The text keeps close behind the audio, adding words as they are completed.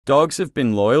Dogs have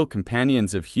been loyal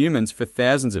companions of humans for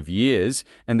thousands of years,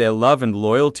 and their love and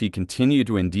loyalty continue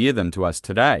to endear them to us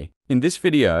today. In this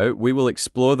video, we will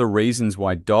explore the reasons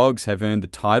why dogs have earned the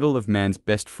title of man's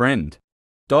best friend.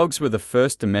 Dogs were the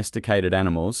first domesticated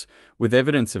animals, with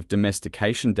evidence of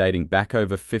domestication dating back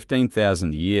over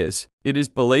 15,000 years. It is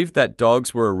believed that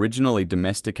dogs were originally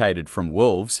domesticated from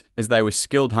wolves, as they were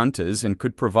skilled hunters and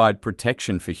could provide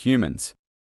protection for humans.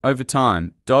 Over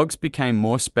time, dogs became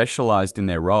more specialized in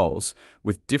their roles,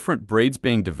 with different breeds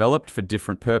being developed for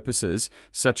different purposes,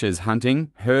 such as hunting,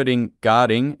 herding,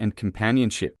 guarding, and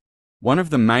companionship. One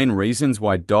of the main reasons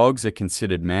why dogs are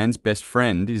considered man's best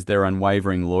friend is their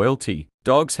unwavering loyalty.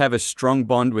 Dogs have a strong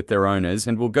bond with their owners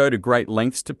and will go to great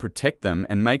lengths to protect them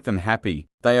and make them happy.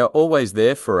 They are always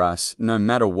there for us, no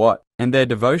matter what, and their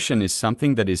devotion is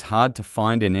something that is hard to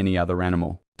find in any other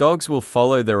animal. Dogs will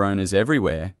follow their owners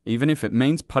everywhere, even if it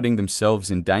means putting themselves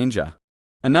in danger.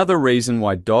 Another reason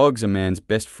why dogs are man's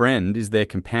best friend is their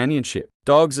companionship.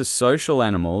 Dogs are social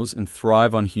animals and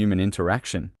thrive on human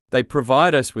interaction. They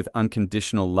provide us with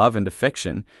unconditional love and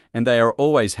affection, and they are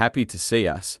always happy to see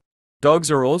us. Dogs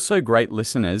are also great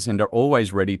listeners and are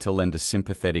always ready to lend a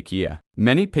sympathetic ear.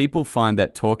 Many people find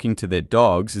that talking to their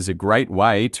dogs is a great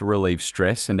way to relieve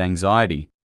stress and anxiety.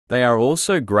 They are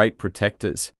also great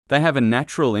protectors. They have a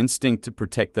natural instinct to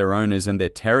protect their owners and their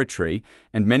territory,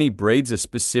 and many breeds are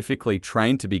specifically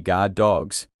trained to be guard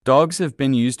dogs. Dogs have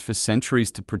been used for centuries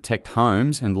to protect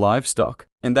homes and livestock,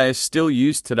 and they are still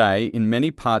used today in many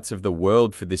parts of the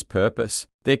world for this purpose.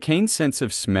 Their keen sense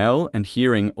of smell and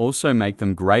hearing also make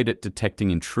them great at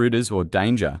detecting intruders or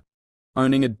danger.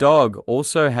 Owning a dog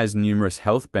also has numerous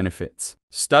health benefits.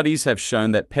 Studies have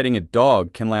shown that petting a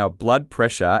dog can lower blood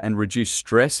pressure and reduce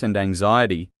stress and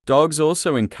anxiety. Dogs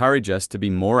also encourage us to be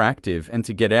more active and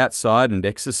to get outside and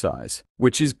exercise,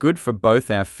 which is good for both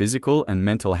our physical and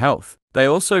mental health. They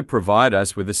also provide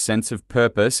us with a sense of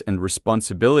purpose and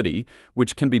responsibility,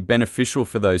 which can be beneficial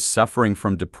for those suffering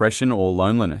from depression or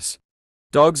loneliness.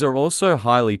 Dogs are also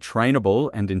highly trainable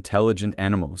and intelligent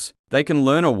animals. They can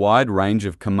learn a wide range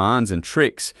of commands and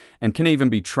tricks, and can even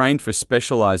be trained for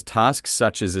specialized tasks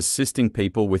such as assisting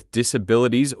people with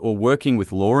disabilities or working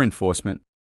with law enforcement.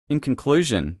 In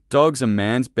conclusion, dogs are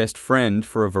man's best friend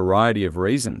for a variety of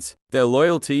reasons. Their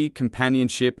loyalty,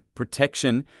 companionship,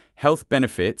 protection, health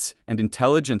benefits, and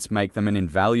intelligence make them an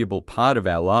invaluable part of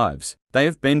our lives. They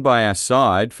have been by our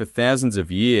side for thousands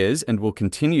of years and will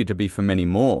continue to be for many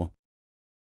more.